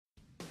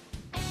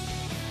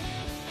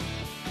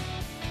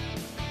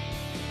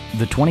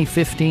the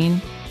 2015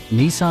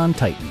 Nissan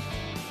Titan.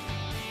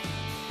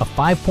 A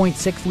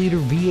 5.6-liter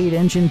V8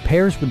 engine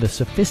pairs with a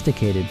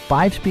sophisticated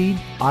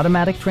 5-speed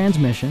automatic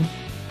transmission,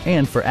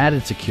 and for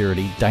added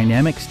security,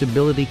 dynamic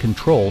stability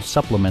control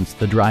supplements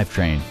the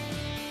drivetrain.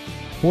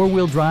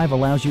 Four-wheel drive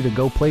allows you to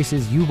go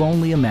places you've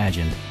only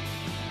imagined.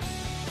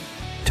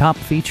 Top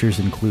features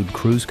include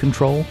cruise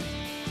control,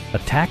 a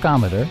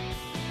tachometer,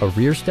 a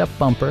rear step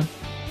bumper,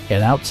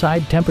 an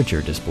outside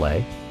temperature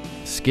display,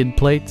 skid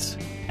plates,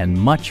 and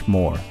much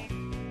more.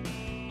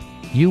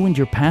 You and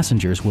your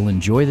passengers will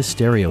enjoy the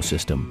stereo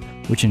system,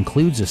 which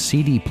includes a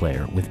CD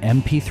player with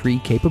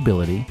MP3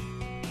 capability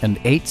and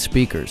 8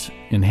 speakers,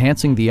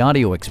 enhancing the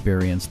audio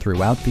experience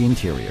throughout the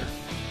interior.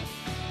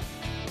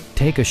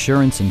 Take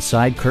assurance in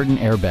side curtain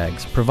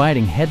airbags,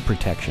 providing head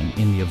protection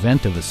in the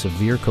event of a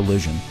severe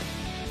collision.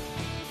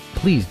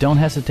 Please don't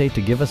hesitate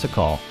to give us a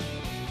call.